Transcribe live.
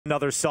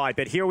Another side,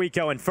 but here we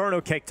go. Inferno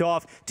kicked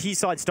off.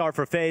 T-side start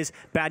for FaZe.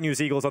 Bad news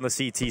Eagles on the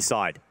CT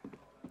side.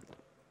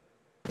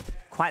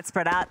 Quite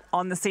spread out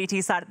on the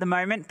CT side at the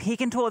moment.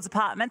 Peeking towards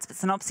apartments, but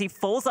Synopsy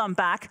falls on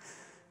back.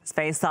 As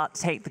FaZe start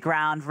to take the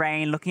ground.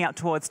 Rain looking up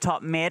towards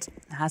top mid.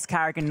 Has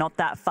Carrigan not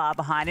that far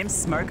behind him.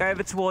 Smoke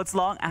over towards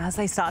long as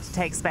they start to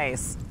take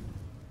space.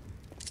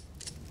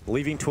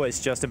 Leaving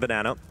Twist just in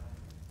Banana.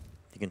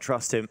 You can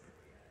trust him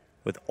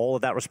with all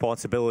of that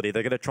responsibility.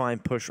 They're going to try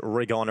and push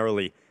Rig on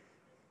early.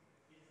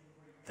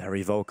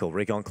 Very vocal.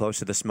 Rig on close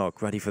to the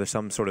smoke, ready for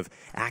some sort of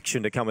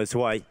action to come his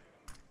way.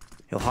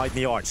 He'll hide in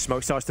the arch.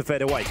 Smoke starts to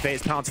fade away.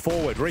 FaZe pounds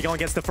forward. Rig on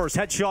gets the first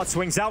headshot,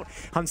 swings out,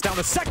 hunts down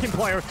the second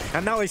player,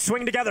 and now they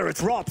swing together.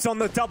 It's Rops on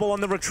the double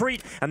on the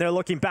retreat, and they're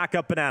looking back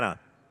up Banana.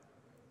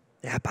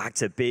 Yeah, back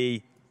to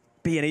B.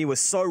 B&E was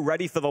so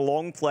ready for the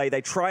long play.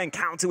 They try and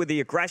counter with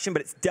the aggression,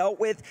 but it's dealt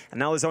with, and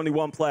now there's only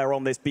one player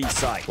on this B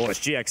side. Well, it's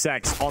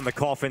GXX on the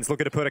coffins,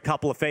 looking to put a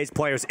couple of FaZe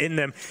players in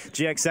them.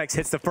 GXX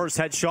hits the first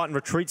headshot and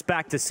retreats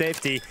back to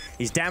safety.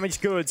 He's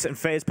damaged goods, and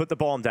FaZe put the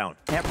bomb down.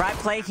 Yeah, right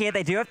play here.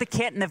 They do have the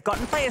kit, and they've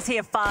gotten players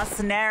here fast.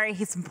 Scenario,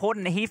 it's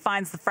important that he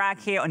finds the frag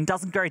here and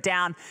doesn't go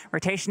down.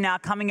 Rotation now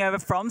coming over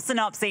from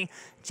Synopsy.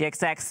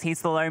 GXX,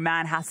 he's the low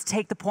man, has to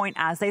take the point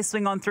as they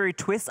swing on through.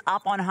 Twist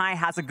up on high,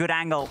 has a good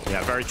angle.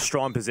 Yeah, very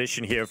strong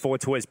position here for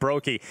Twist.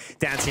 Brokey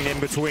dancing in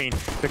between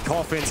the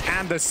coffins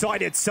and the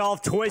site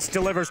itself. Twist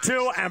delivers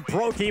two, and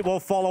Brokey will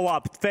follow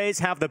up. FaZe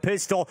have the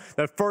pistol.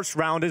 The first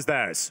round is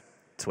theirs.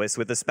 Twist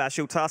with the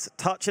special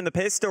touch in the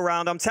pistol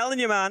round. I'm telling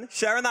you, man,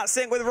 sharing that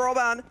sync with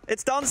Roban,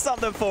 it's done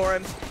something for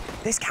him.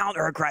 This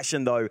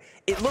counter-aggression, though,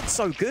 it looks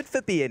so good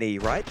for B&E,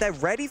 right? They're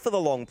ready for the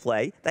long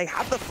play. They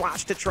have the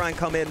flash to try and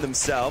come in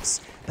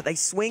themselves, but they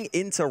swing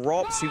into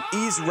Rops, who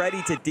is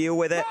ready to deal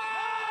with it.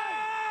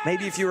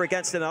 Maybe if you were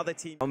against another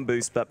team, on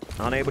boost, but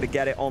unable to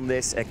get it on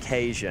this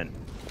occasion.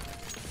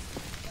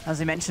 As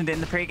we mentioned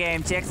in the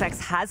pregame, GXX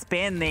has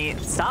been the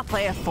star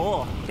player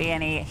for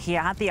B&E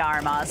here at the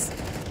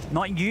RMRs.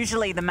 Not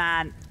usually the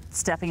man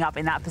stepping up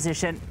in that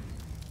position.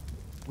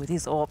 With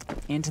his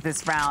AWP into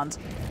this round,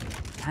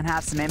 can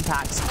have some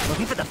impact.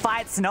 Looking for the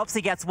fight,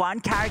 Synopsy gets one.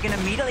 Carrigan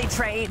immediately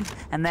trade,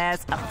 and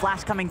there's a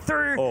flash coming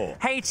through.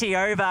 HE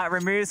over,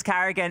 removes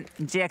Carrigan,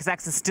 and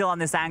GXX is still on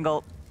this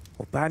angle.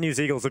 Well, Bad News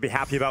Eagles would be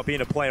happy about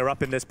being a player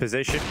up in this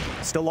position.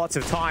 Still lots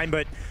of time,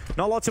 but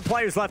not lots of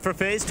players left for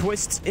FaZe.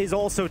 Twist is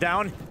also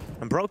down,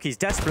 and Brokey's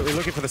desperately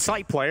looking for the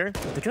site player.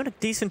 They're doing a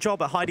decent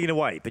job at hiding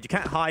away, but you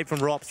can't hide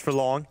from Rops for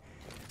long.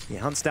 He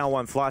hunts down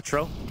one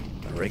Flatro.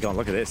 Rigon,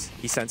 look at this.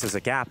 He senses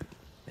a gap.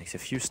 Makes a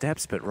few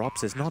steps, but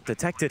Rops has not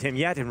detected him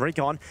yet, and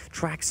Rigon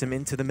tracks him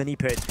into the mini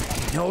pit.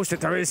 He knows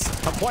that there is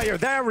a player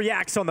there,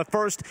 reacts on the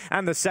first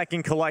and the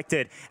second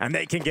collected, and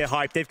they can get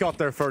hyped. They've got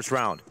their first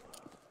round.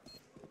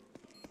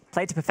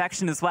 Played to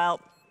perfection as well.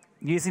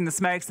 Using the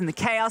smokes and the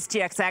chaos,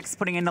 GXX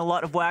putting in a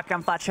lot of work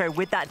on Flatro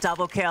with that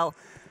double kill.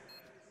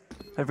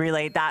 They've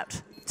relayed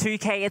that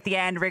 2K at the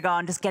end.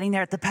 Rigon just getting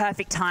there at the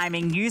perfect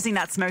timing, using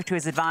that smoke to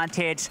his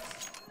advantage.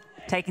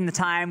 Taking the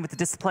time with the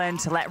discipline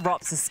to let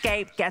Rops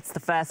escape, gets the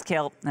first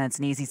kill, and it's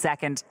an easy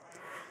second.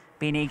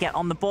 B&E get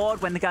on the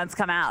board when the guns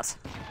come out.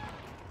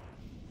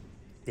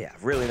 Yeah,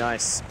 really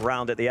nice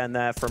round at the end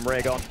there from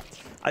Rigon.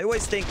 I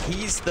always think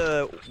he's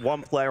the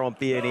one player on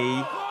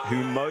B&E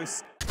who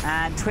most...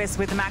 And Twist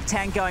with the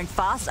MAC-10 going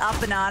fast up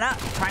Banana,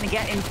 trying to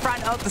get in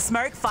front of the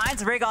smoke,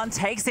 finds Rigon,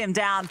 takes him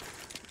down.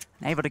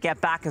 And able to get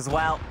back as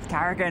well.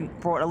 Carrigan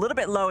brought a little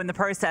bit low in the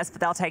process, but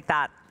they'll take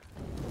that.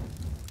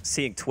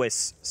 Seeing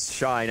Twist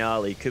shine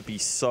early could be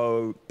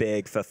so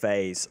big for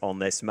FaZe on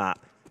this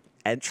map.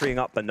 Entering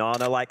up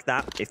Banana like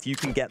that, if you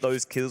can get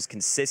those kills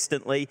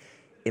consistently,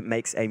 it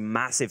makes a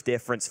massive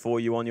difference for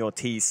you on your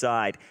T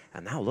side.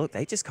 And now look,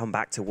 they just come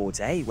back towards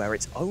A, where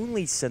it's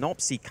only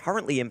Synopsy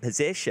currently in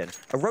position.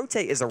 A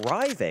rotate is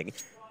arriving,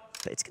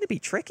 but it's going to be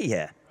tricky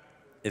here.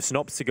 If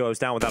Synopsy goes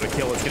down without a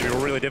kill, it's going to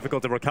be really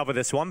difficult to recover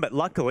this one, but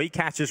luckily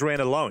catches Rain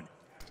alone.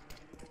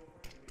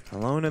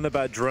 Alone in the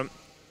bedroom.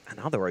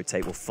 Another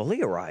rotate will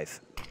fully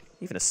arrive.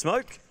 Even a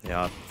smoke.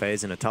 Yeah,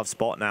 FaZe in a tough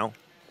spot now.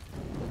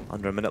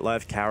 Under a minute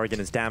left, Carrigan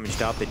is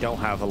damaged up. They don't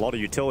have a lot of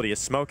utility. A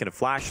smoke and a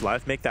flash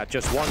left. Make that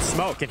just one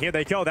smoke, and here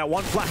they go. That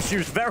one flash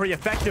used very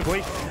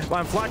effectively.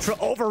 Flatro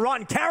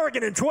overrun.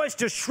 Carrigan and Twist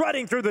just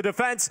shredding through the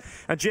defense,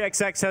 and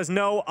GXX has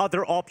no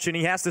other option.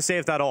 He has to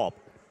save that all.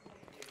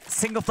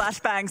 Single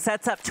flashbang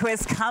sets up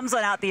Twist, comes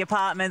on out the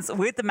apartments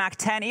with the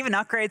MAC-10, even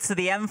upgrades to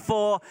the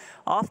M4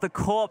 off the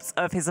corpse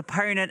of his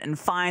opponent and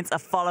finds a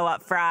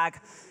follow-up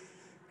frag.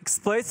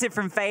 Explosive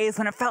from FaZe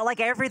when it felt like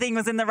everything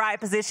was in the right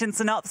position.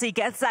 Synopsy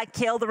gets that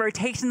kill, the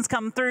rotations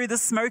come through, the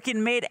smoke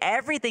in mid,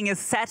 everything is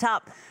set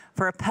up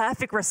for a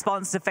perfect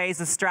response to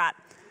FaZe's strat.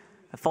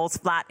 It falls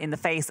flat in the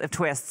face of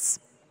Twists.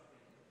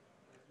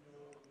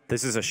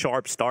 This is a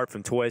sharp start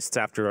from Twists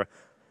after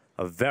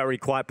a very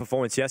quiet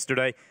performance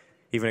yesterday.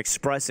 Even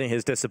expressing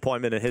his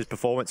disappointment in his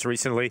performance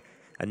recently.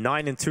 A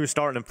 9-2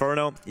 start in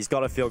Inferno. He's got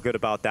to feel good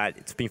about that.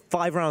 It's been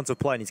 5 rounds of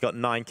play and he's got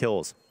 9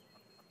 kills.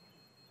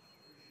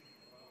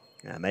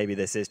 Yeah, maybe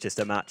this is just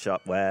a matchup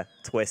where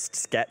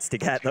Twist gets to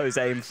get those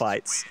aim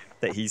fights.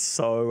 that he's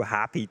so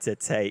happy to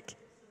take.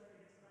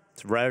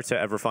 It's rare to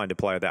ever find a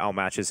player that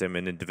outmatches him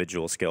in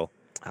individual skill.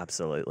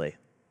 Absolutely.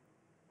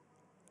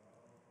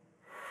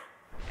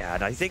 Yeah,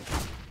 and I think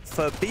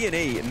for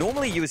B&E,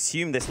 normally you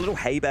assume this little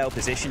hay bale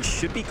position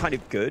should be kind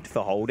of good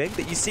for holding,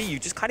 but you see, you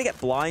just kind of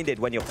get blinded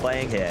when you're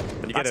playing here.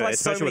 When you get it,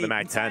 especially with the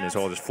Mag 10 as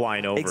well, just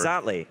flying over.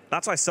 Exactly.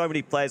 That's why so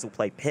many players will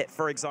play Pit,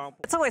 for example.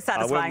 It's always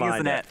satisfying,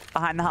 isn't it?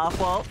 Behind the half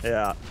wall.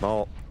 Yeah.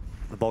 Well,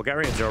 the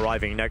Bulgarians are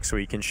arriving next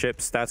week in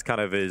ships. That's kind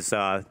of his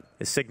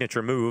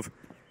signature move.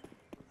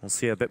 We'll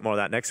see a bit more of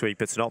that next week,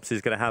 but Synopsy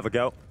is going to have a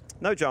go.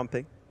 No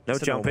jumping. No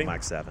jumping,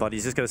 but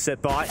he's just going to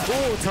sit by.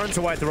 Oh, turns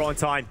away at the wrong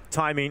time.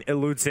 Timing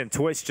eludes him.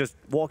 Twist just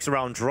walks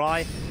around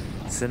dry.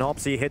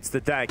 Synopsy hits the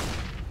deck.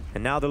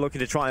 And now they're looking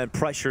to try and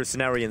pressure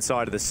Scenario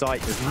inside of the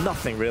site. There's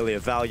nothing really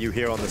of value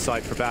here on the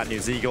site for Bad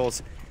News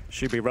Eagles.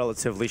 Should be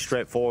relatively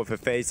straightforward for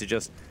FaZe to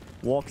just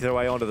walk their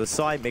way onto the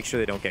site, make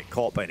sure they don't get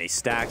caught by any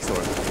stacks or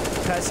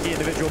pesky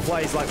individual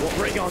plays like what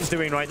Rigon's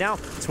doing right now.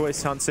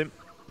 Twist hunts him.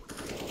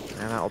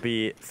 And that'll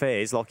be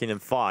FaZe locking in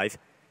 5.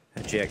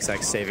 And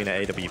GXX saving the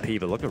AWP,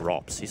 but look at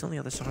Rops. He's on the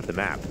other side of the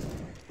map.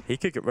 He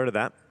could get rid of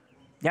that.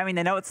 Yeah, I mean,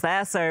 they know it's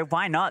there, so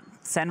why not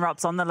send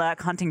Rops on the lurk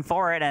hunting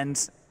for it? And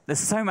there's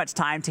so much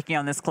time ticking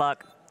on this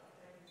clock.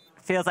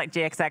 Feels like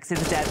GXX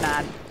is a dead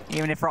man,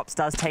 even if Rops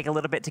does take a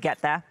little bit to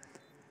get there.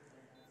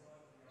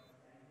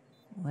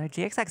 Although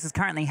GXX is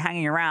currently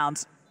hanging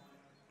around,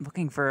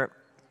 looking for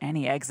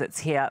any exits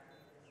here.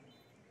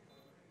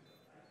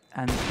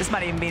 And this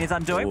might even be his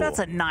undoing, but that's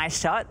a nice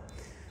shot.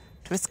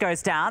 Twist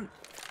goes down.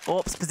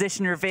 Orp's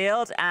position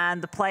revealed,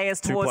 and the players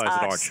towards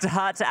Arch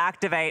start to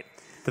activate.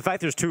 The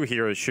fact there's 2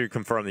 heroes should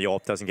confirm the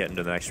Orp doesn't get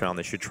into the next round.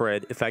 They should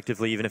trade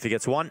effectively, even if he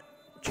gets 1.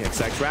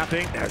 GXX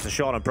wrapping. There's a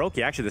shot on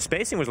Brokey. Actually, the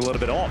spacing was a little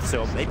bit off,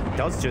 so maybe he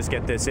does just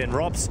get this in.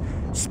 Rops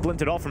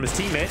splintered off from his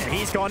teammate, and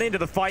he's gone into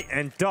the fight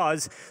and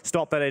does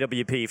stop that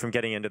AWP from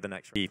getting into the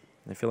next B.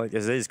 I feel like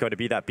this is going to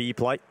be that B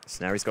play.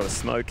 Snary's got a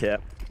smoke here.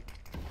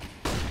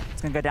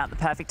 It's going to go down at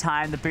the perfect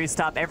time, the boost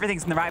up,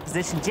 everything's in the right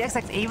position.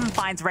 GXX even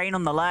finds Rain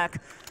on the lurk.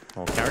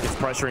 Oh, Carrigan's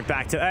pressuring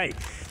back to A.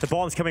 The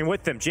bomb's coming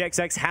with them.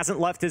 GXX hasn't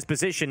left his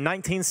position.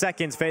 19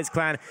 seconds. FaZe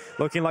Clan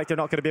looking like they're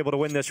not going to be able to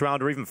win this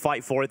round or even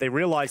fight for it. They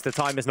realize the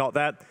time is not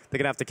there. They're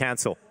going to have to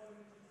cancel.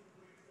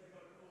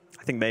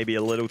 I think maybe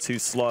a little too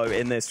slow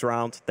in this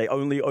round. They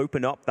only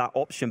open up that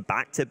option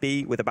back to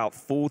B with about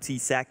 40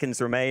 seconds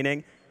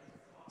remaining.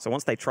 So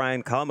once they try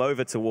and come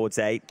over towards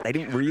A, they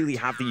didn't really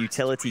have the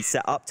utility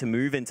set up to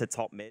move into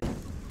top mid.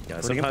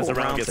 Yeah, sometimes the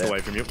round gets away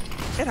from you.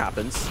 It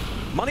happens.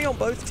 Money on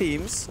both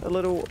teams, a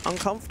little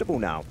uncomfortable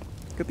now.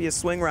 Could be a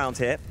swing round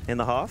here in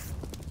the half.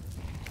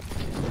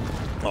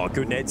 Oh,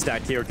 good nade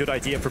stack here. Good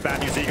idea for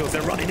Bad News Eagles.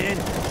 They're running in.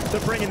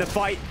 They're bringing the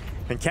fight.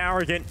 And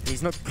Carrigan,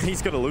 he's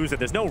going to lose it.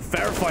 There's no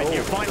fair fight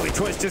here. Finally,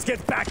 Twist just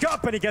gets back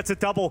up and he gets a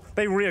double.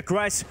 They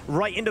reaggress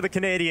right into the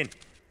Canadian.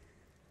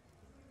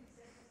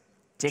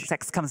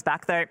 GXX comes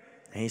back though.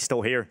 And he's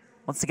still here.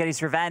 Wants to get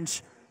his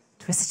revenge.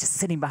 Twist is just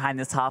sitting behind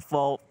this half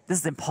wall. This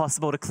is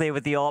impossible to clear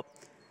with the AWP.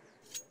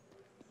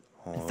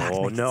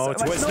 Oh no,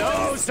 Twist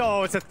knows!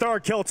 Oh, it's a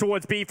 3rd kill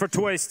towards B for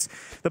Twist.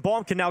 The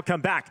bomb can now come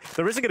back.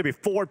 There isn't going to be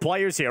 4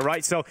 players here,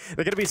 right? So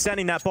they're going to be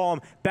sending that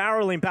bomb,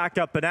 barreling back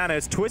up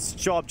Bananas. Twist's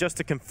job just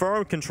to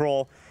confirm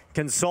control,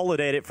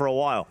 consolidate it for a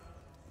while.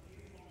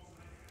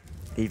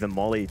 Even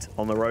mollied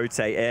on the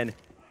rotate in.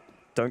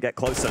 Don't get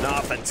close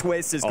enough, and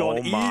Twist has gone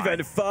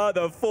even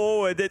further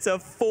forward. It's a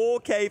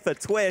 4K for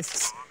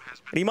Twists.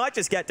 And he might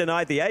just get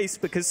denied the ace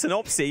because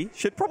Synopsy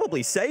should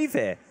probably save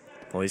here.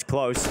 Well, he's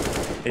close.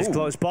 He's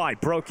close by.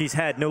 Brokey's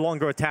head no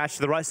longer attached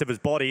to the rest of his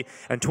body,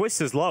 and Twist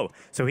is low.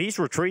 So he's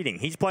retreating.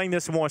 He's playing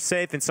this more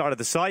safe inside of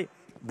the site.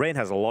 Rain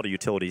has a lot of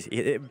utilities,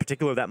 in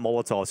particular that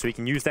Molotov, so he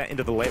can use that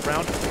into the late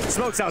round.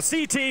 Smokes out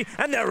CT,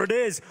 and there it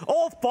is.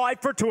 All 5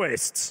 for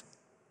Twists.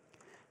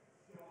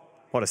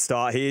 What a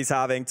start he's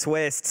having.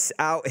 Twists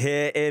out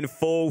here in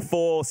full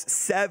force.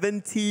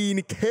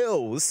 17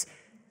 kills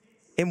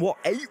in what,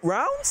 8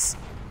 rounds?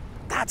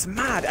 That's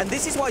mad. And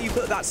this is why you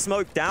put that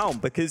smoke down,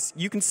 because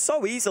you can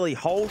so easily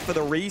hold for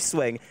the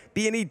reswing.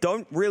 B&E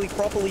don't really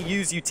properly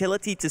use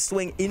utility to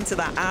swing into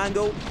that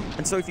angle.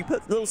 And so if you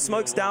put little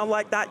smokes down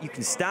like that, you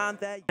can stand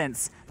there.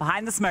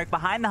 Behind the smoke,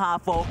 behind the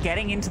half wall,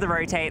 getting into the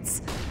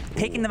rotates,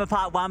 picking them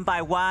apart one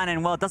by one.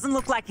 And well, it doesn't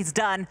look like he's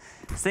done.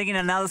 Singing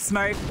another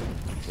smoke,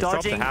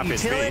 dodging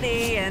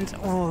utility, and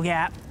oh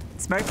yeah.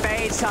 Smoke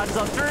fades, charges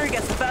on through,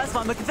 gets the first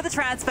one, looking for the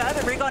transfer,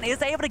 but Rigon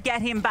is able to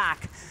get him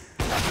back.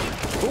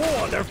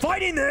 Oh, they're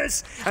fighting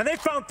this, and they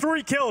found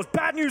 3 kills.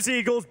 Bad News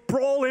Eagles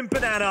brawl in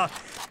Banana,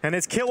 and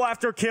it's kill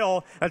after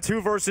kill. A 2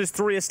 versus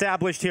 3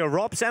 established here.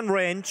 Rops and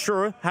Rain,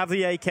 sure, have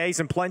the AKs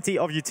and plenty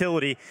of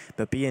utility,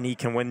 but B&E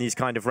can win these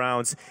kind of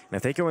rounds. And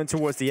if they go in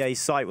towards the A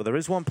site, well, there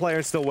is one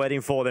player still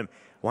waiting for them.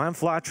 Juan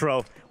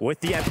Flatro with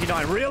the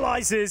MP9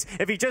 realizes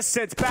if he just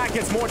sits back,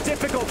 it's more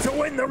difficult to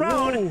win the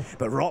round. Whoa.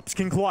 But Rops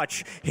can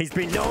clutch. He's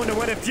been known to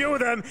win a few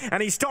of them,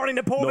 and he's starting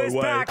to pull this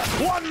back.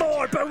 One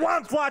more, but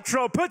Juan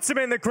Flatro puts him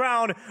in the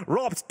ground.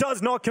 Rops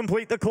does not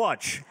complete the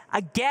clutch.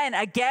 Again,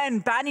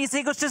 Bad News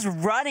Eagles just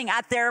running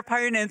at their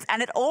opponents,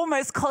 and it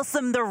almost cost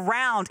them the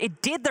round.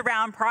 It did the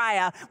round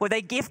prior, where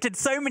they gifted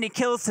so many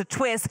kills to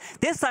Twist.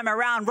 This time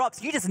around,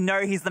 Rops, you just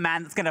know he's the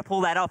man that's going to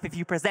pull that off if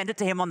you present it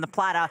to him on the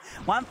platter.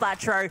 Juan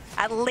Flatro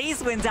at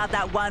least wins out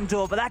that one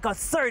door, but that got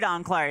so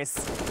darn close.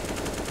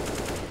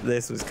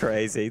 This was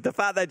crazy. The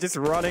fact they're just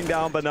running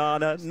down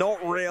Banana,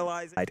 not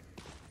realizing.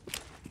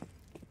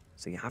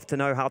 So you have to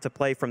know how to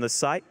play from the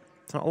site.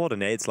 Not a lot of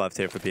nades left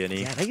here for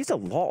BNE. Yeah, they used a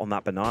lot on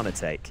that Banana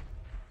take.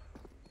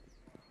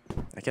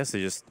 I guess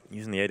they're just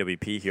using the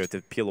AWP here to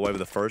peel away with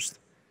the first.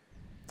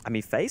 I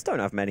mean, FaZe don't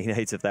have many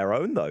nades of their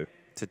own, though.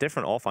 It's a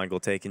different off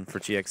angle taken for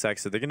GXX,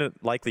 so they're going to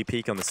likely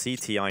peek on the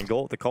CT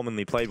angle, the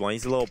commonly played one.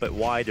 He's a little bit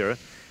wider,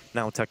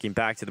 now tucking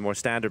back to the more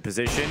standard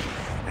position.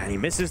 And he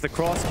misses the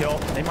cross kill.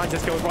 They might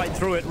just go right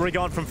through it.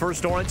 Rigon from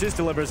First Oranges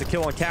delivers a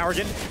kill on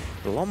Carrigan.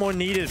 A lot more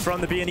needed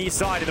from the BNE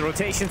side, and the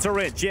rotations are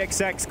in.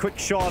 GXX, quick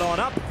shot on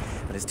up.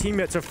 And his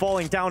teammates are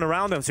falling down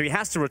around him, so he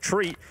has to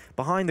retreat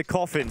behind the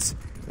coffins.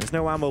 There's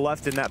no ammo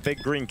left in that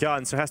big green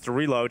gun, so has to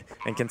reload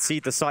and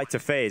concede the site to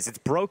FaZe. It's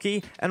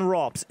Brokey and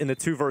Rops in the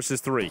 2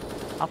 versus 3.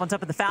 Up on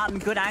top of the fountain,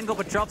 good angle,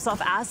 but drops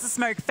off as the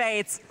smoke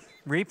fades.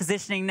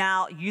 Repositioning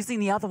now,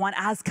 using the other one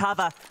as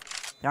cover.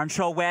 They're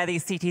unsure where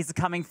these CTs are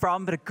coming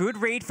from, but a good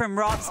read from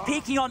Rops,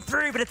 peeking on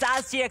through, but it's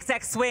as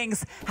GXX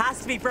swings.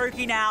 Has to be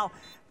Brokey now,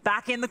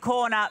 back in the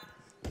corner.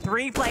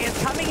 3 players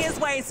coming his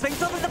way,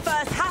 swings over the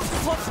first, has to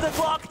swap to the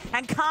block,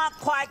 and can't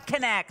quite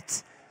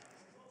connect.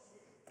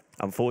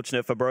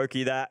 Unfortunate for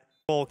Brokey that.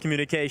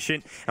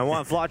 Communication, and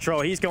Juan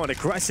Flatro, he's going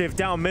aggressive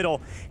down middle.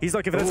 He's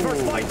looking for this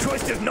first fight.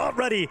 Twist is not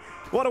ready.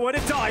 What a way to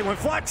die when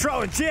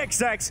Flatro and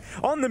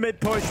GXX on the mid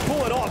push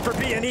pull it off for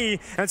BNE,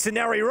 and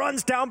Scenari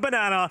runs down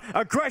Banana.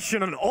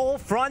 Aggression on all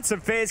fronts,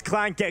 and FaZe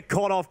Clan get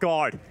caught off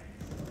guard.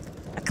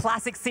 A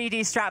classic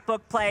CD strat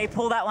book play.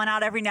 Pull that one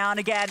out every now and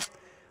again.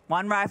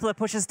 One rifler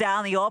pushes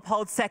down, the AWP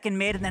holds second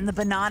mid, and then the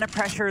Banana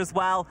pressure as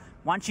well.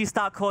 Once you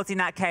start causing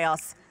that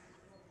chaos.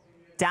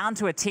 Down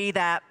to a T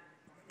there.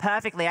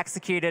 Perfectly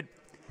executed.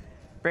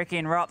 Bricky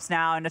and Rops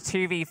now in a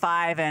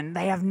 2v5, and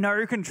they have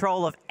no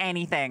control of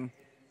anything.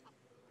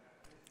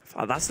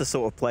 Oh, that's the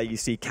sort of play you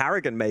see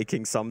Carrigan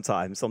making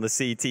sometimes on the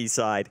CT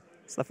side.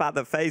 It's the fact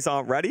that FaZe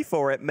aren't ready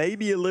for it,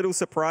 maybe a little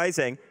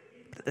surprising.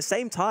 But at the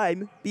same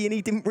time,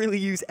 BNE didn't really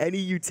use any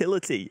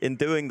utility in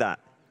doing that.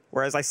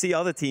 Whereas I see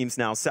other teams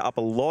now set up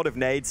a lot of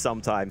nades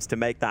sometimes to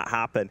make that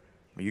happen.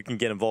 You can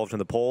get involved in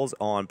the polls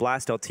on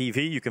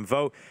blast.tv. You can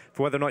vote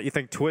for whether or not you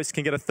think Twist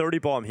can get a 30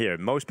 bomb here.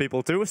 Most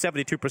people do.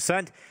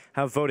 72%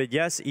 have voted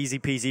yes. Easy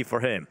peasy for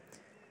him.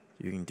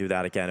 You can do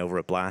that again over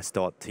at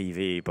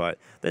blast.tv. But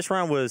this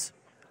round was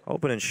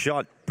open and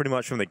shut pretty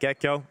much from the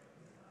get-go.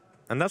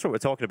 And that's what we're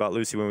talking about,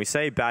 Lucy, when we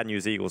say Bad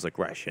News Eagles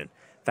aggression.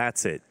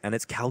 That's it. And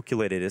it's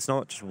calculated. It's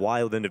not just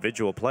wild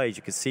individual plays.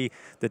 You can see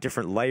the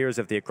different layers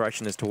of the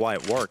aggression as to why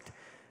it worked.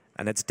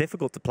 And it's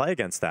difficult to play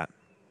against that.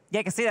 Yeah,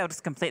 you can see they were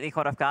just completely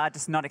caught off guard,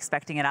 just not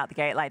expecting it out the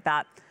gate like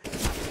that.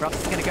 Rops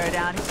is going to go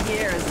down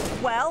here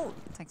as well.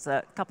 Takes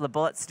a couple of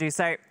bullets to do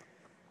so.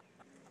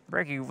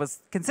 Brokey was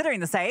considering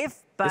the save,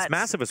 but... It's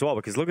massive as well,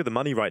 because look at the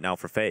money right now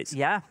for FaZe.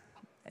 Yeah,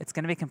 it's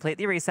going to be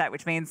completely reset,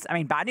 which means, I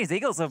mean, Bad News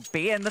Eagles will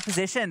be in the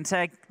position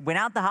to win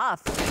out the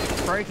half.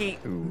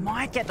 Brokey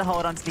might get the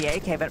hold onto the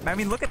AK, but I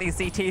mean, look at these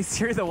CTs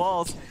through the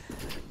walls.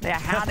 They're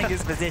hounding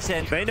his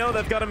position. They know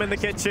they've got him in the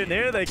kitchen.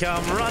 Here they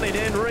come, running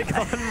in.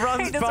 Rigon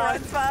runs by.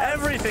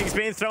 Everything's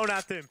being thrown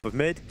at him. But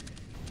mid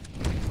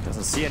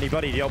doesn't see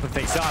anybody to open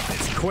things up.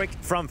 It's quick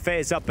from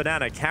FaZe up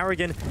Banana.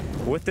 Carrigan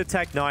with the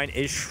Tech 9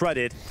 is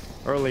shredded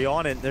early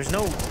on, and there's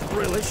no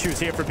real issues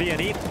here for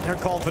BNE. They're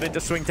confident to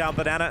swing down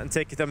Banana and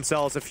take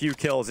themselves a few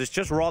kills. It's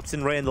just Rops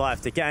and Rain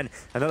left. Again,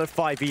 another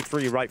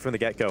 5v3 right from the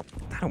get-go.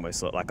 That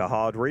almost looked like a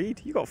hard read.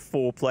 You got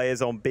 4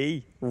 players on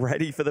B,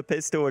 ready for the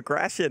pistol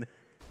aggression.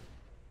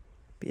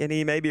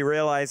 BNE may be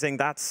realizing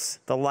that's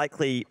the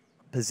likely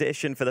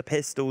position for the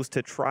pistols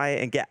to try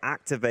and get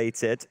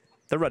activated.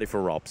 They're ready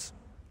for Rops.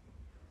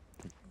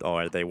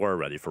 Oh, they were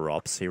ready for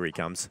Rops. Here he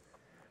comes.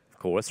 Of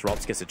course,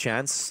 Rops gets a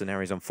chance.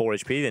 Scenari's on 4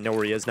 HP. They know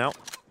where he is now.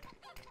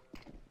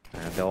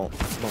 And they'll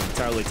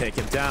momentarily take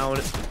him down.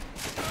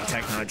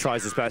 Tech9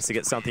 tries his best to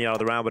get something out of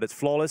the round, but it's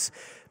flawless.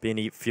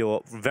 BNE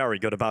feel very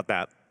good about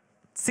that.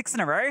 6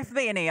 in a row for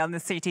BNE on the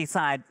CT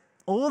side.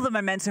 All the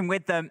momentum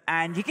with them,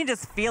 and you can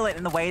just feel it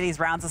in the way these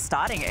rounds are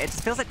starting. It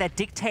just feels like they're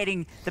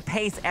dictating the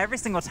pace every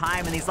single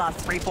time in these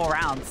last 3-4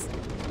 rounds.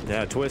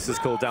 Yeah, Twist is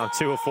cooled down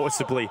too,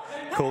 forcibly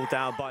cooled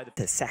down by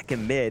the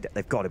second mid.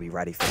 They've got to be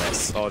ready for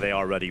this. Oh, they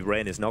are ready.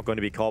 Rain is not going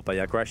to be caught by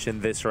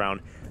aggression this round.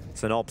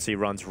 Synopsy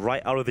runs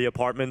right out of the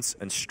apartments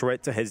and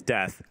straight to his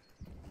death.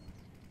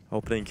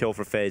 Opening kill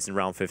for FaZe in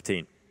round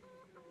 15.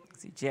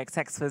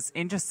 GXX was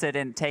interested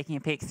in taking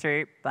a peek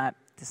through, but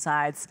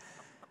decides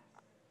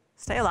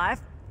stay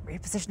alive.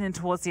 repositioning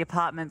towards the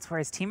apartments where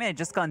his teammate had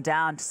just gone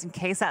down, just in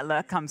case that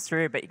lurk comes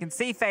through. But you can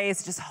see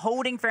FaZe just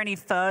holding for any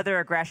further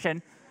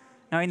aggression,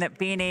 knowing that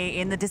BNE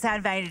in the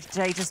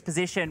disadvantageous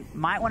position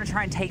might want to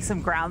try and take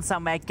some ground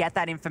somewhere, get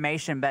that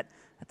information. But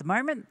at the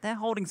moment, they're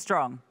holding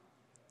strong.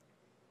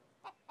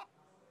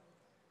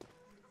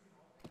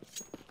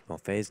 Well,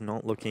 FaZe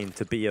not looking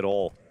to B at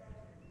all.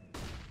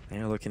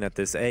 They're looking at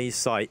this A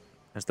site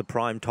as the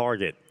prime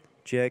target.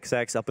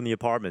 GXX up in the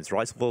apartments.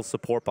 Rice full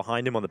support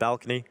behind him on the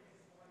balcony.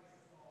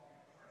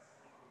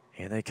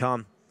 Here they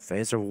come.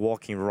 FaZe are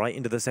walking right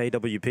into this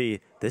AWP.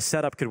 This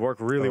setup could work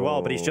really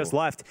well, but he's just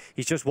left.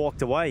 He's just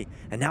walked away.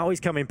 And now he's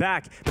coming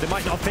back. But it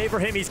might not favor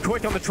him. He's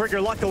quick on the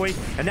trigger, luckily.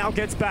 And now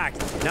gets back.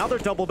 Now they're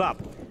doubled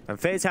up. And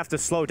FaZe have to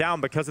slow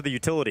down because of the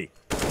utility.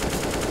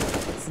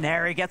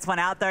 Snary gets one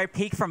out though.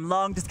 Peek from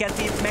long, just gets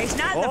the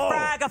information. And the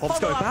frag, a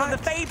follow-up on the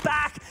fade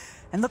back.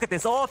 And look at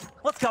this AWP.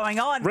 What's going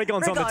on?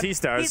 Rigon's on the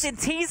T-stairs. He's in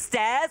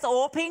T-stairs,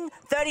 AWPing.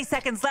 30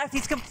 seconds left.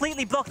 He's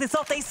completely blocked this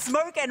off. They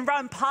smoke and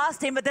run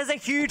past him, but there's a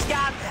huge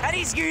gap, and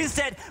he's used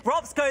it.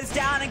 Rops goes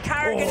down, and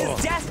Carrigan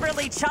is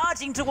desperately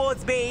charging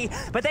towards B,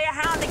 but they are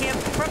hounding him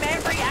from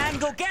every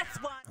angle. Gets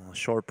one.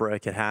 Short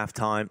break at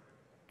halftime.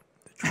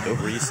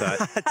 Reset.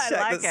 Check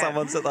that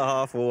someone's at the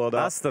half wall.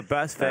 That's the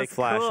best fake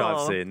flash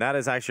I've seen. That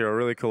is actually a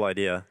really cool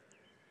idea.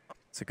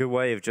 It's a good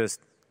way of just...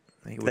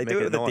 They do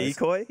it with a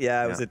decoy?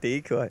 Yeah, it was a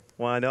decoy.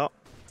 Why not?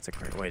 It's a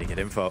great way to get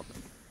info.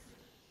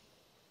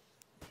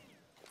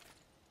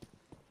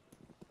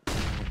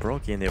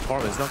 Brokey in the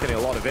apartment is not getting a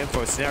lot of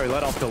info. Snary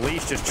let off the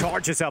leash, just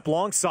charges up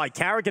long side.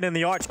 Carrigan in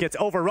the arch gets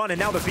overrun, and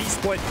now the B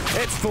split,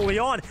 it's fully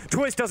on.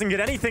 Twist doesn't get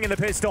anything in the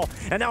pistol,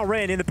 and now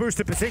Rain in the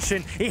boosted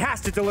position. He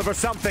has to deliver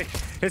something.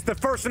 It's the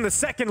first and the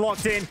second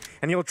locked in,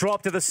 and he'll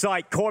drop to the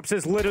site.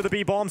 Corpses litter the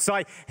B bomb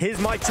site. His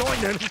might join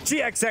them.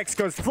 GXX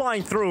goes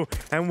flying through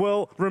and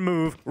will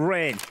remove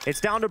Rain. It's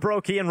down to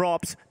Brokey and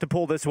Rops to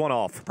pull this one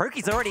off.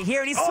 Brokey's already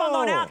here, and he's swung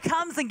on out,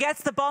 comes and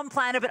gets the bomb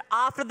planter, but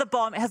after the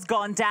bomb has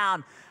gone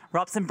down.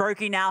 Rops and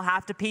Brokey now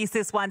have to piece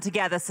this one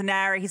together.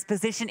 Scenario, his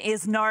position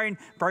is known.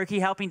 Brokey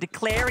helping to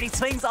clear it. He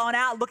swings on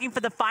out, looking for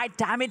the fight.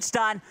 Damage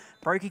done.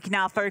 Brokey can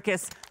now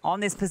focus on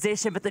this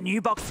position, but the new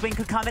box swing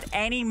could come at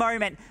any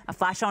moment. A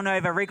flash on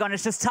over. Rigon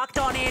is just tucked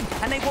on in,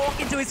 and they walk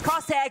into his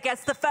crosshair.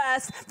 Gets the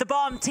first. The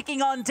bomb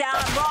ticking on down.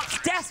 Rops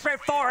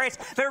desperate for it,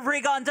 but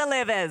Rigon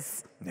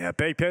delivers. Yeah,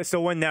 big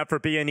pistol win there for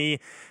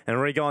BNE, and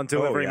Rigon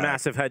delivering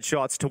massive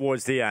headshots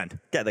towards the end.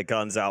 Get the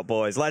guns out,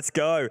 boys. Let's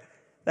go.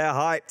 They're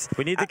hyped.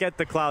 We need to get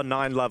the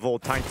Cloud9 level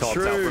tank tops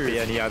out for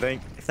BNE, I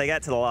think. If they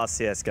get to the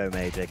last CSGO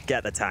major,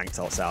 get the tank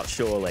tops out,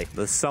 surely.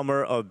 The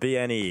summer of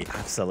BNE.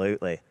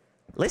 Absolutely.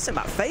 Listen,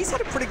 Matt, FaZe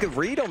had a pretty good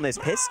read on this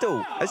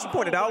pistol. As you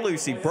pointed out,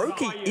 Lucy,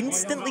 Brokey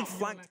instantly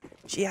flanked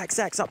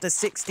GXX up to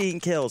 16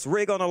 kills.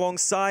 Rigon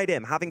alongside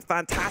him, having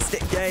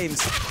fantastic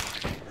games.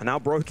 And now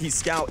Brokey's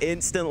scout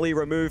instantly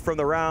removed from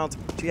the round.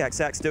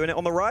 GXX doing it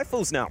on the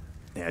rifles now.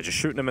 Yeah, just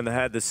shooting him in the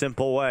head the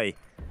simple way.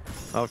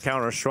 Oh,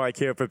 counter-strike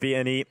here for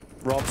BNE.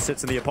 Rob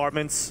sits in the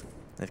apartments.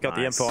 They've got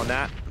the info on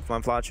that.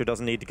 Flamflatcher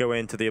doesn't need to go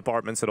into the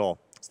apartments at all.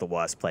 It's the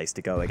worst place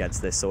to go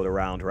against this sort of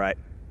round, right?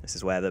 This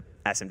is where the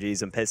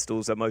SMGs and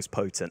pistols are most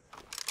potent.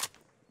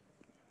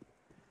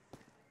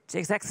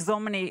 GXX is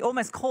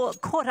almost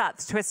caught up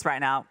to Twist right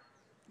now.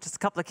 Just a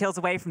couple of kills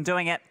away from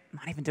doing it.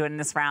 Might even do it in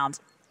this round.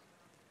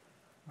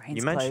 Rain's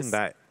you mentioned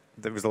that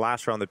there was the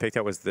last round they picked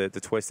out was the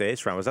Twist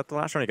Ace round. Was that the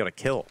last round he got a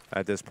kill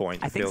at this point?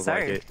 I think so.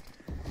 Like it.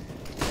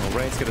 Well,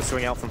 Rain's going to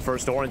swing out from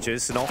first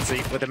oranges.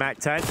 Synopsy with the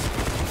MAC-10.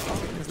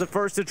 He's the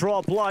first to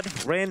draw blood.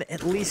 Rain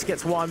at least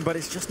gets one, but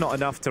it's just not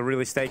enough to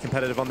really stay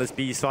competitive on this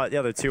B side. The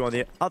other two on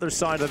the other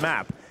side of the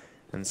map.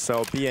 And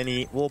so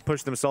BNE will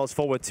push themselves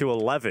forward to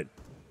 11.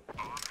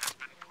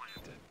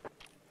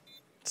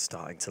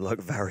 Starting to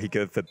look very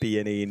good for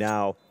BNE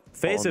now.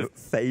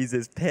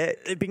 FaZe's pit.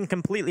 They've been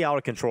completely out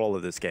of control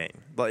of this game.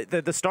 But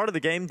the start of the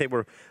game, they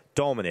were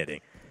dominating.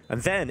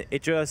 And then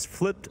it just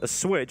flipped a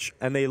switch,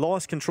 and they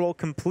lost control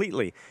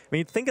completely. I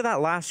mean, think of that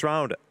last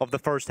round of the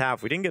first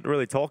half. We didn't get to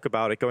really talk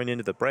about it going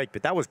into the break,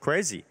 but that was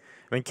crazy.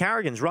 I mean,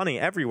 Carrigan's running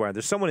everywhere.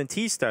 There's someone in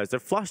T-stars. They're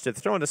flushed it.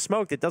 They're throwing the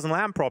smoke that doesn't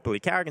land properly.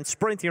 Carrigan's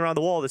sprinting around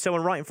the wall. There's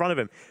someone right in front of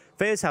him.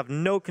 FaZe have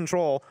no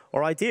control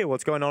or idea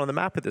what's going on the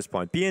map at this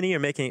point. BNE are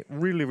making it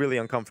really, really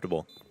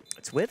uncomfortable.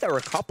 It's weird. There were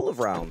a couple of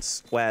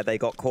rounds where they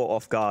got caught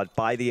off guard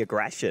by the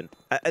aggression.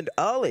 And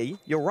early,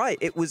 you're right,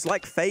 it was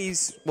like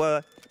FaZe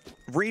were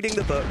reading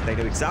the book. They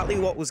knew exactly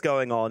what was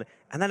going on.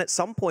 And then at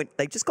some point,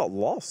 they just got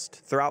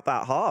lost throughout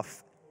that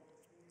half.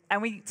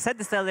 And we said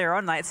this earlier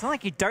on, like, it's not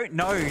like you don't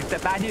know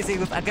that Bad News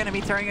Eagles are going to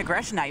be throwing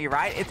aggression at you,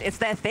 right? It's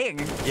their thing.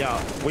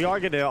 Yeah, we are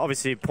going to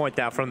obviously point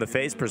that from the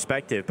FaZe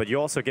perspective, but you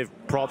also give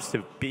props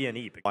to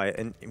BNE.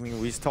 And I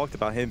mean, we talked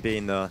about him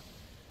being the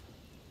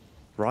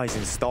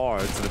rising star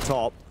to the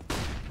top.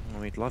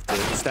 We'd love to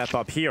step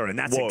up here, and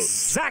that's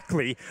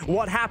exactly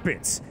what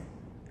happens.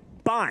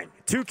 Bang,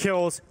 2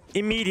 kills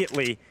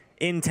immediately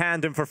in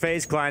tandem for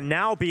FaZe Clan.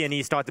 Now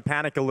BNE start to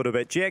panic a little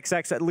bit.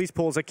 GXX at least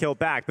pulls a kill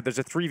back, but there's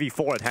a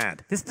 3v4 at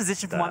hand. This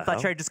position from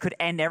OneFletcher just could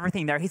end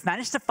everything there. He's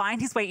managed to find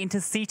his way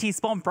into CT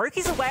spawn.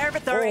 Brokey's aware of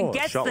it though and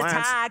gets the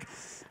tag.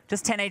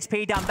 Just 10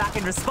 HP down back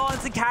in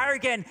response, and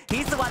Carrigan,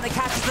 he's the one that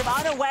catches him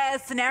unaware.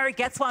 Scenario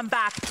gets one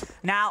back.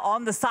 Now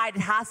on the side,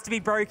 it has to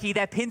be Brokey.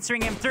 They're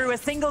pincering him through. A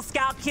single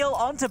scout kill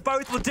onto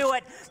both will do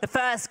it. The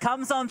first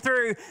comes on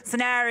through.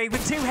 Scenario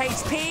with 2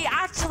 HP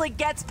actually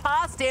gets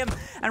past him,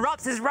 and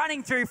Rops is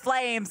running through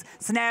flames.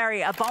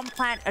 Scenario, a bomb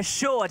plant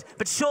assured,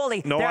 but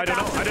surely... No, I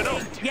don't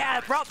know.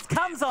 Yeah, Rops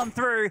comes on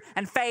through,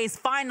 and FaZe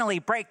finally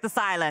break the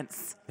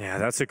silence. Yeah,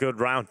 that's a good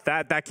round.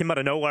 That came out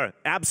of nowhere.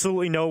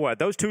 Absolutely nowhere.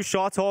 Those two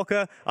shots,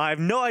 Hawker, I have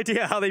no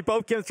idea how they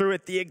both came through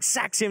at the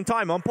exact same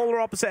time on polar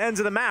opposite ends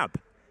of the map.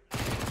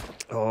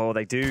 Oh,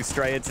 they do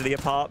stray into the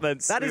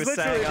apartments. That is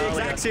literally the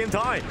exact same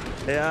time.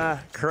 Yeah,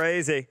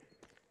 crazy.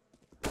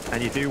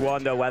 And you do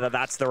wonder whether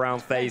that's the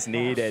round FaZe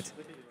needed.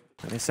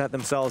 And they set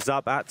themselves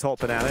up at top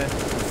banana,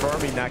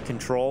 confirming that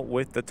control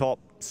with the top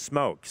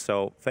smoke.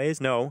 So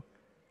FaZe know,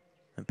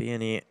 and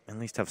BNE at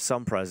least have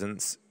some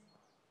presence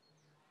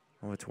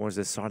over towards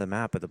this side of the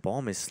map, but the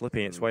bomb is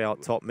slipping its way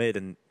out top mid,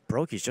 and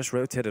Brokey's just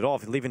rotated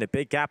off, leaving a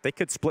big gap. They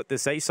could split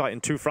this A site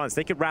in 2 fronts.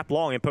 They could wrap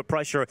long and put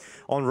pressure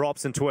on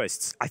Rops and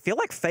Twists. I feel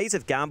like FaZe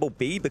have gambled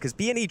B because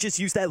BNE just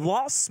used their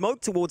last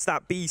smoke towards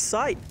that B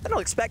site. They're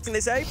not expecting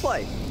this A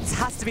play. This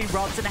has to be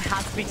Rops and it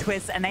has to be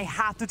Twists, and they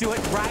have to do it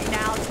right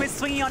now. Twist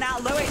swinging on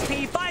out, low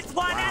HP, finds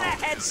one and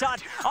a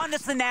headshot on the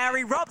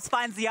Scenario. Rops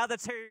finds the other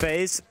 2.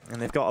 FaZe, and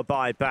they've got to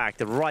buy back.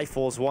 The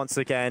rifles once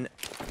again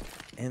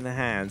in the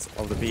hands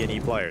of the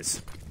BNE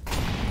players.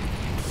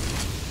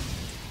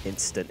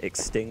 Instant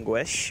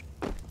extinguish.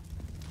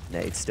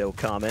 Nade still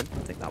coming.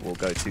 I think that will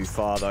go too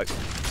far though.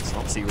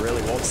 Snopsy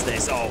really wants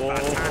this. Oh,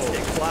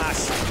 fantastic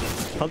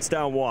flash. Hunts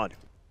down 1.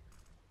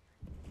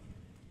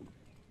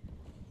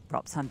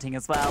 Rops hunting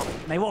as well.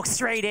 They walk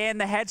straight in,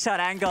 the headshot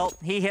angle.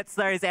 He hits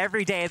those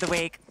every day of the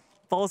week.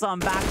 Falls on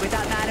back with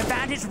that man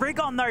advantage.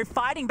 Rigon though,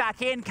 fighting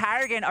back in.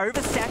 Carrigan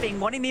overstepping,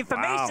 wanting the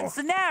information.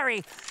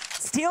 Scenario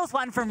steals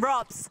one from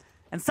Rops.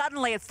 And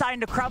suddenly it's starting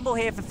to crumble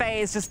here for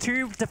FaZe. Just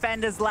 2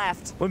 defenders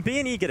left. When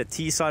BNE get a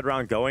T-side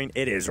round going,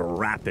 it is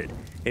rapid.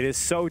 It is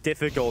so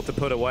difficult to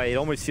put away. It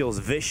almost feels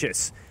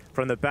vicious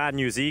from the Bad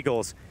News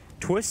Eagles.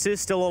 Twist is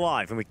still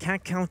alive, and we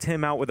can't count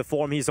him out with the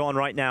form he's on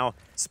right now.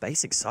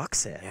 Spacing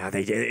sucks here. Yeah,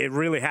 it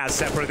really has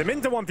separated them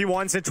into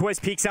 1v1s, and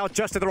Twist peeks out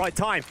just at the right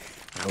time.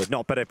 I would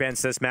not bet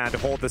against this man to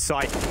hold the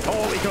site.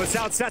 Oh, he goes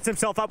out, sets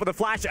himself up with a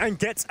flash, and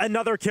gets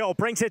another kill.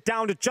 Brings it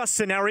down to just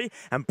Scenario,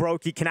 and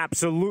Brokey can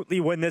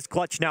absolutely win this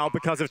clutch now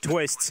because of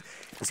Twists.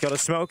 He's got a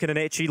smoke and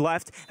an HE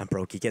left, and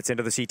Brokey gets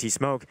into the CT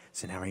smoke.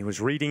 Scenario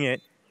was reading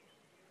it.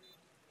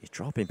 He's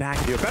dropping back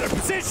into a better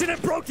position, and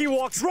Brokey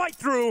walks right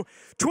through.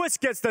 Twist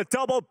gets the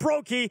double.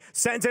 Brokey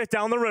sends it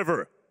down the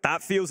river.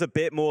 That feels a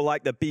bit more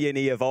like the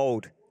BNE of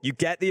old. You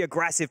get the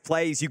aggressive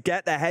plays, you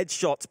get the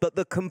headshots, but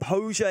the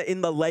composure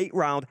in the late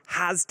round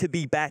has to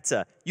be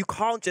better. You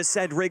can't just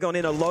send Rigon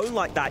in alone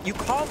like that. You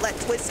can't let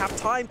Twist have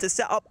time to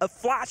set up a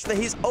flash for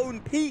his own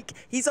peak.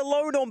 He's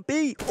alone on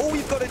B. All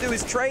you've got to do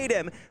is trade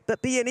him,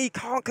 but BNE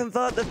can't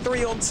convert the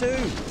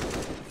 3-on-2.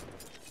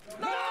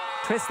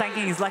 Twist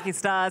thanking his lucky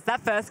stars.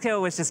 That first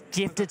kill was just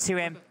gifted to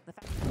him.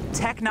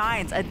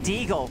 Tech9's a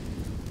deagle.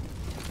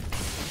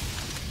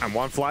 And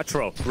one flat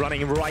throw,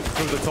 running right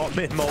through the top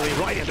mid, Molly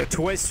right into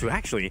Twist, who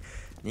actually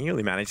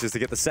nearly manages to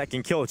get the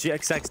second kill.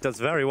 GXX does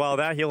very well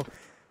there. He'll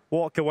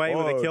walk away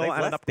with a kill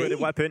and an upgraded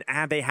weapon,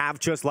 and they have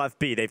just left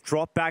B. They've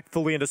dropped back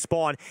fully into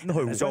spawn.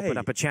 No Has way. opened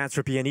up a chance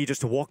for BNE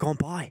just to walk on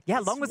by. Yeah,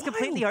 Long was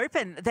completely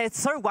open. They're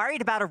so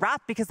worried about a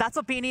wrap because that's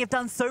what BNE have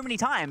done so many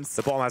times.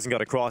 The bomb hasn't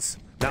got across.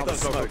 Now the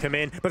smoke will come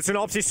in, but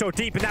Synopsis so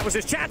deep, and that was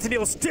his chance, and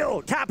he'll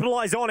still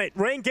capitalize on it.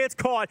 Rain gets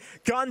caught,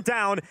 gun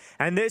down,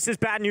 and this is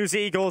Bad News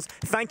Eagles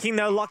thanking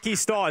their lucky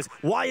stars.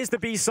 Why is the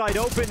B side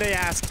open, they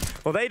ask?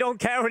 Well, they don't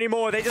care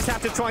anymore. They just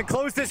have to try and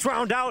close this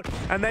round out,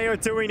 and they are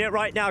doing it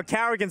right now.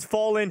 Carrigan's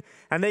fallen,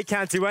 and they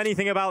can't do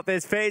anything about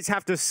this. FaZe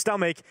have to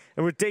stomach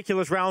a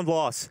ridiculous round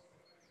loss.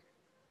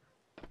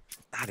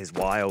 That is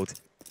wild.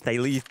 They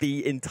leave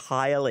B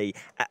entirely,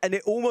 and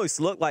it almost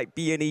looked like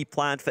BNE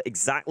planned for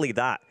exactly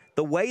that.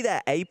 The way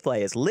their A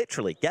players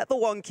literally get the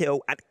 1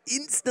 kill and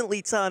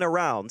instantly turn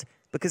around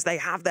because they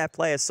have their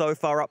player so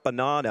far up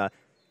banana.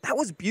 That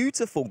was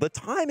beautiful. The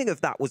timing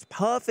of that was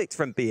perfect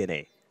from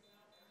BNE.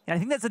 And I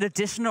think there's an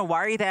additional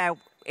worry there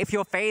if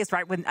you're FaZe,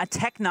 right? When a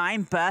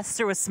Tech9 bursts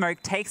through a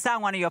smoke, takes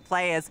down one of your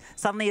players,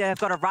 suddenly they've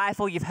got a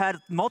rifle, you've heard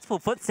multiple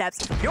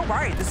footsteps, you're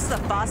worried. This is a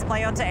fast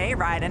play onto A,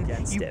 right? And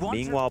you want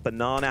Meanwhile,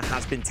 banana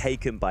has been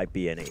taken by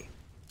BNE.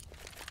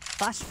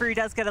 Flash through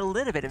does get a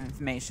little bit of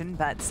information,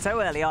 but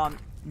so early on,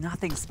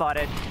 nothing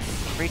spotted.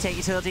 Retake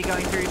utility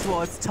going through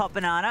towards top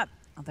banana,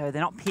 although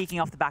they're not peeking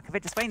off the back of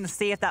it, just waiting to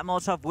see if that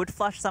Molotov would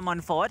flush someone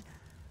forward.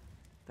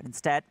 But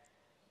instead,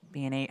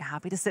 BNE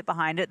happy to sit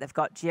behind it. They've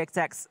got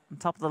GXX on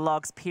top of the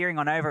logs peering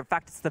on over. In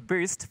fact, it's the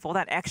boost for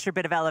that extra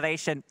bit of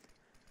elevation.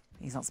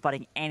 He's not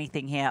spotting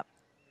anything here.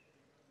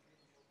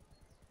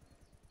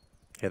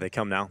 Here they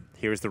come now.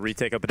 Here's the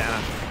retake of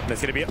Banana. And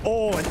it's going to be,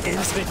 an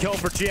instant kill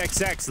for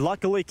GXX.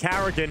 Luckily,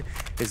 Carrigan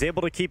is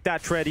able to keep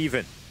that tread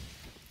even.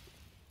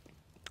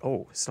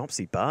 Oh,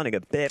 Snopsy burning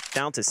a bit,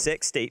 down to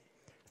 60.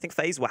 I think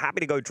FaZe were happy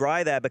to go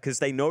dry there because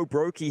they know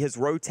Brokey has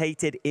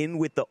rotated in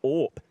with the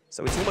AWP.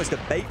 So it's almost a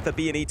bait for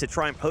B&E to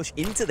try and push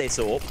into this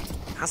AWP.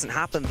 Hasn't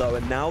happened though,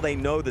 and now they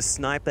know the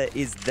sniper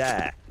is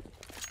there.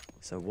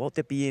 So what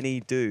did B&E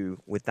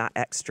do with that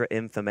extra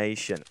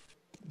information?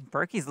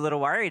 Brokey's a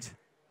little worried.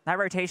 That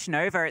rotation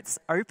over, it's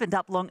opened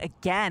up long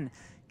again.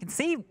 You can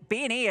see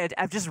B&E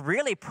have just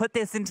really put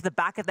this into the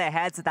back of their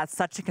heads that that's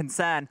such a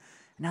concern.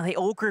 Now they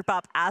all group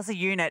up as a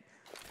unit.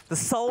 The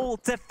sole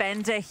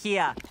defender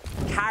here,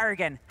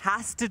 Carrigan,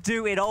 has to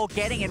do it all,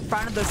 getting in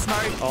front of the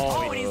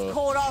smoke. And he's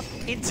caught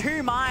off in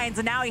 2 mines,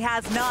 and now he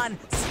has none.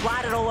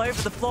 Splattered all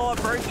over the floor.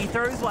 Brokey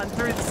throws one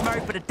through the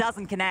smoke, but it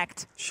doesn't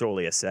connect.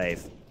 Surely a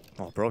save.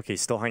 Oh,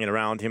 Brokey's still hanging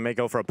around. He may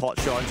go for a pot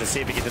shot and just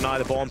see if he can deny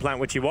the bomb plant,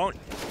 which he won't.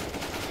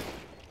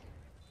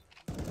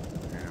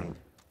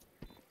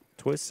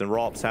 Twists and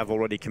Rops have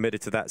already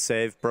committed to that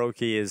save.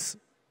 Brokey is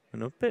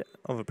in a bit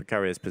of a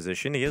precarious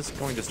position. He is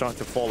going to start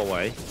to fall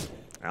away.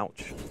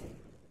 Ouch.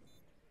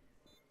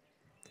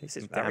 This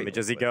is damage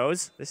as he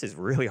goes. This is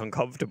really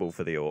uncomfortable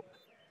for the AWP.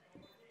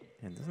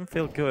 It doesn't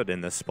feel good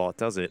in this spot,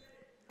 does it?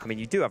 I mean,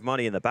 you do have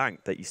money in the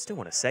bank, but you still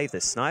want to save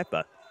this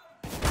sniper.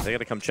 They got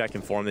to come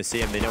checking for him. They see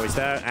him. They know he's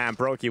there. And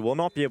Brokey will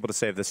not be able to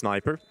save the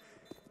sniper.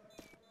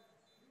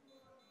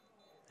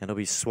 And he'll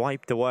be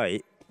swiped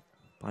away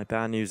by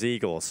Bad News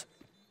Eagles.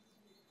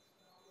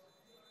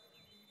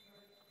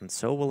 And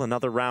so will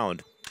another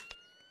round.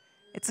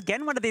 It's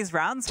again one of these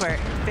rounds where it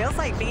feels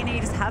like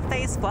B&E just have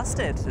FaZe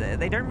flustered.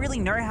 They don't really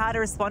know how to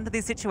respond to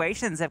these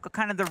situations. They've got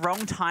kind of the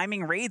wrong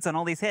timing reads on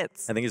all these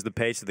hits. I think it's the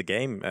pace of the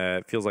game.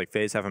 It feels like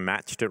FaZe haven't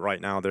matched it right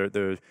now.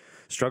 They're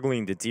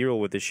struggling to deal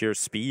with the sheer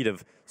speed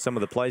of some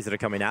of the plays that are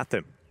coming at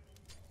them.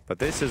 But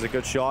this is a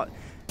good shot.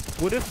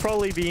 Would have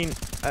probably been...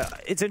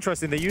 it's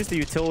interesting. They use the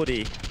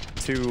utility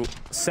to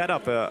set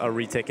up a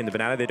retake in the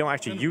Banana. They don't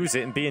actually use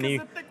it, and B&E...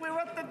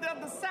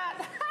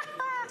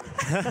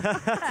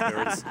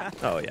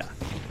 Oh, yeah.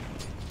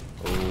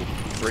 Oh,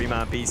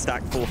 3-man B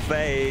stack for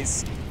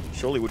FaZe.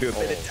 Surely we'll do a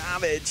bit of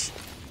damage.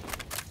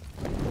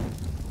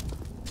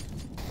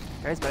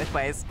 Goes both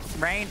ways.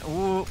 Rain,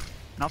 an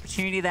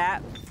opportunity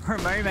there for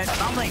a moment.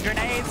 Fumbling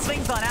grenade,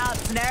 swings on out,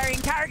 snaring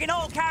Carrigan.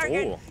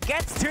 Carrigan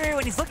gets 2,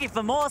 and he's looking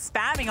for more,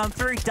 spamming on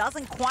through.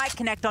 Doesn't quite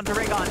connect onto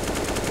Rigon,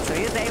 so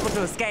he is able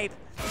to escape.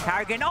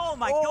 Carrigan, oh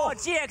my god,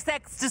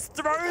 GXX just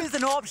throws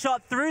an AWP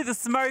shot through the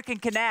smoke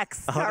and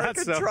connects.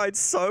 Carrigan tried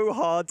so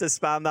hard to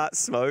spam that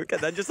smoke,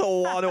 and then just a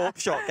one AWP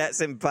shot gets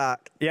him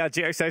back. Yeah,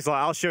 GXX's like,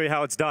 I'll show you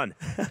how it's done.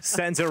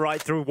 Sends it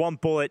right through, 1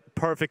 bullet,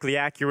 perfectly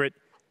accurate.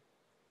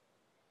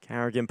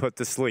 Carrigan put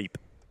to sleep.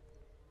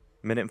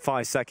 Minute and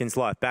 5 seconds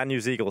left. Bad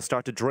News Eagles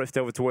start to drift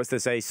over towards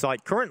this A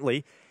site.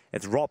 Currently,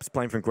 it's Rops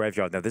playing from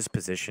Graveyard. Now, this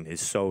position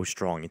is so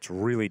strong. It's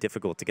really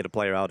difficult to get a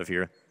player out of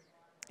here.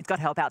 He's got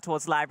help out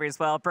towards the library as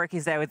well.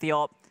 Brokey's there with the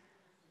AWP.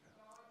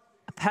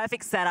 A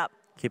perfect setup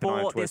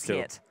for this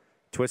hit.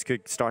 Twist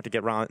could start to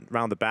get round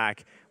the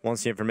back.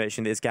 Once the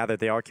information is gathered,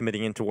 they are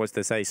committing in towards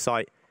this A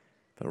site.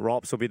 But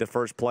Rops will be the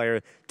first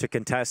player to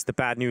contest the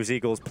Bad News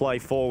Eagles play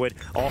forward.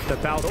 Off the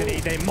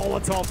balcony, they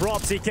Molotov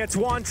Rops. He gets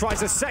 1,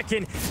 tries a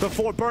second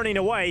before burning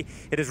away.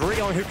 It is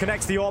Rion who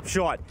connects the AWP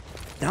shot.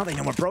 Now they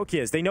know where Brokey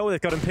is. They know they've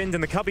got him pinned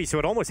in the cubby, so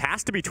it almost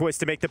has to be Twist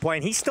to make the play,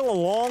 and he's still a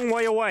long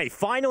way away.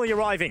 Finally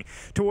arriving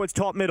towards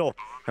top middle,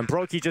 and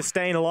Brokey just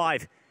staying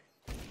alive.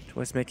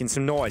 Twist making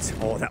some noise.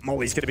 Oh, that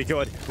molly's going to be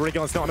good.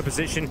 Rigon's not in a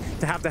position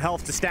to have the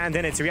health to stand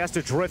in it, so he has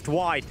to drift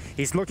wide.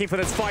 He's looking for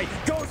this fight.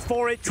 Goes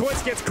for it.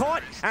 Twist gets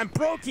caught, and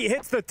Brokey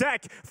hits the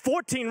deck.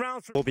 14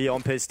 rounds. Will be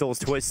on pistols.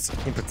 Twist,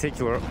 in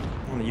particular,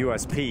 on the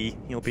USP.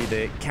 He'll be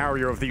the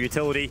carrier of the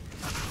utility.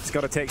 He's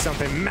got to take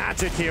something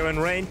magic here, and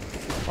Rain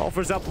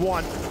offers up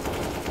 1.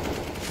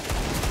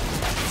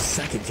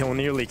 Second kill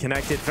nearly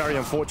connected. Very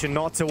unfortunate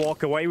not to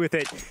walk away with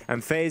it.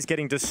 And FaZe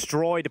getting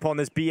destroyed upon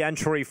this B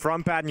entry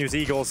from Bad News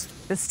Eagles.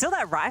 There's still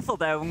that rifle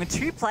though. When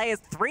 2 players,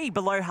 3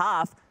 below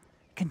half,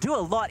 can do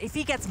a lot if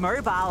he gets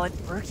mobile.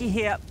 And Rookie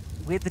here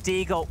with the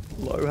deagle.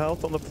 Low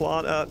health on the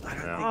planter. I don't think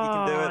he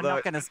can do it though.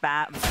 Not going to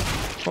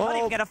spam. Not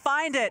even going to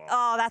find it.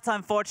 Oh, that's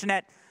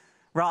unfortunate.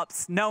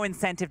 Rops, no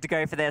incentive to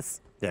go for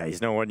this. Yeah,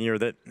 he's nowhere near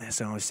that.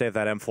 So I'll save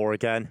that M4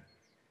 again.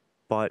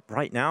 But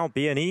right now,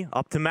 B&E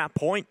up to map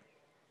point.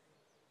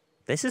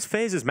 This is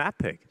FaZe's map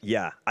pick.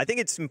 Yeah, I think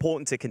it's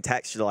important to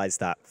contextualize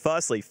that.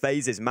 Firstly,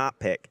 FaZe's map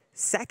pick.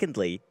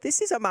 Secondly,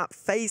 this is a map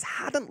FaZe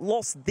hadn't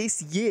lost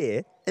this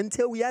year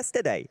until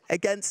yesterday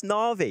against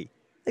NaVi.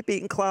 They've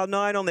beaten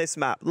Cloud9 on this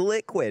map,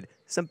 Liquid,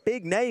 some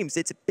big names.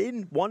 It's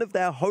been one of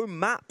their home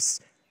maps.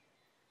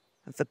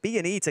 And for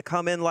B&E to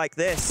come in like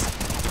this,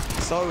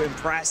 so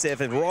impressive,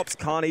 and Rops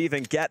can't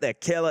even get their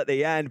kill at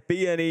the end.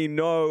 B&E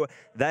know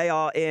they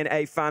are in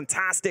a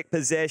fantastic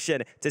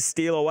position to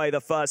steal away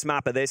the first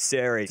map of this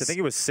series. I think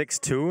it was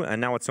 6-2,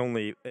 and now it's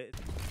only...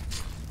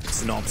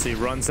 Snopsy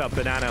runs up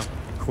Banana.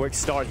 Quick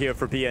start here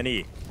for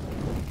B&E.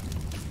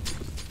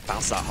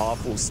 Bounce that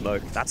half-full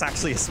smoke. That's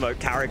actually a smoke.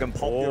 Karrigan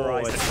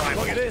popularized to try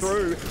and get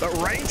through, but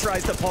Rain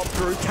tries to pop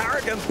through.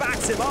 Karrigan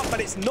backs him up,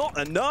 but it's not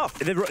enough.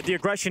 The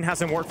aggression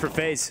hasn't worked for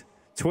FaZe.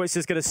 Twist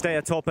is going to stay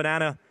atop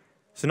Banana.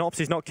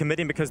 Synopsy's not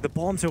committing because the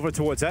bomb's over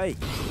towards A.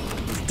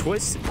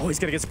 Twist, oh, he's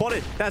gonna get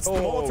spotted. That's the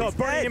Molotov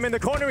burning him in the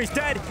corner. He's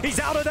dead. He's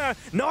out of there.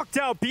 Knocked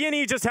out.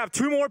 B&E just have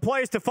 2 more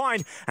players to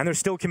find, and they're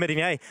still committing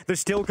A. They're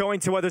still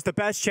going to where there's the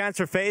best chance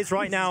for FaZe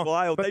right now.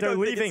 Wild. But they're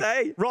leaving.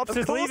 Robs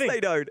is leaving.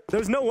 They don't.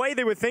 There's no way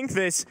they would think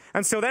this,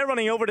 and so they're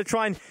running over to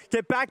try and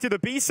get back to the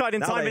B side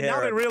in time. And now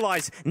they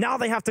realize now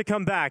they have to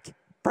come back.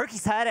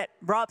 Brokey's heard it.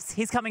 Robs,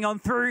 he's coming on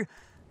through.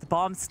 The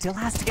bomb still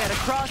has to get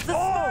across. The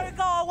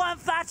smoke, one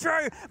flat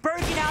throw.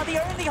 Brokey now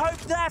the only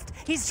hope left.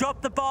 He's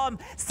dropped the bomb.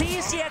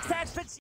 Sees GXX, but